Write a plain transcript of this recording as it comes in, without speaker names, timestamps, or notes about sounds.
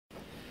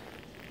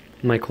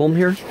Mike Holm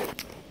here,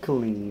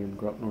 Clean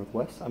Grow Up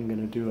Northwest. I'm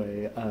gonna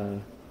do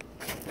a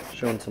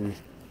showing some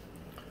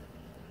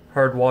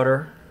hard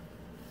water,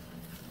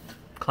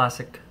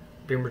 classic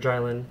Bainbridge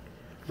Island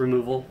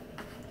removal.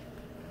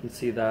 You can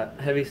see that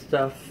heavy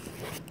stuff.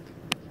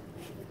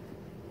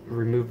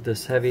 Remove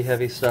this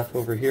heavy stuff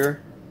over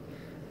here,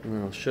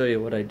 and I'll show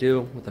you what I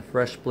do with a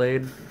fresh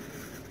blade.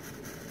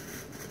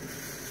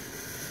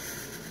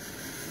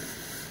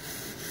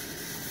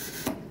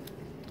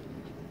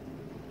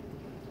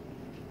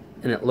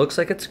 And it looks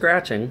like it's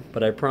scratching,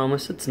 but I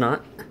promise it's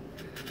not.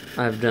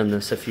 I've done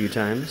this a few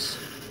times.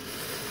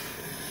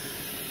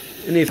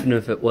 And even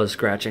if it was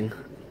scratching,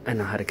 I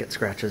know how to get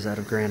scratches out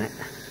of granite.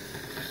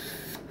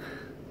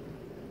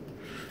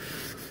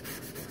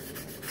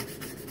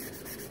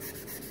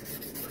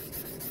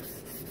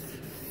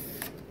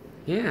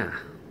 Yeah,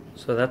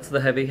 so that's the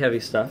heavy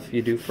stuff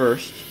you do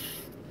first.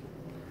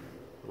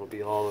 It'll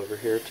be all over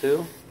here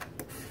too.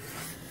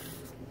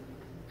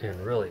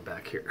 And really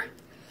back here.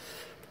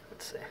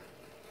 Let's see.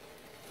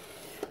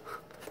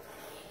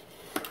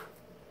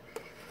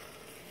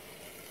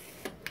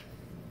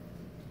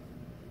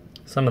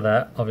 Some of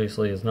that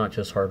obviously is not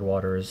just hard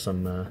water, is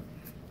some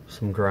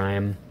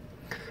grime,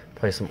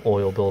 probably some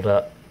oil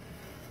buildup.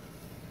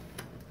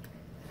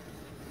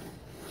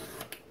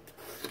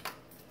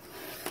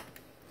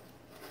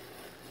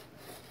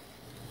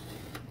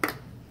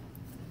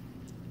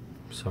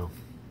 So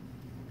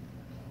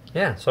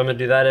yeah, so I'm gonna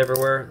do that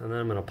everywhere, and then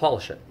I'm gonna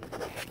polish it.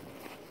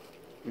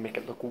 Make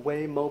it look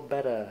way more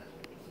better.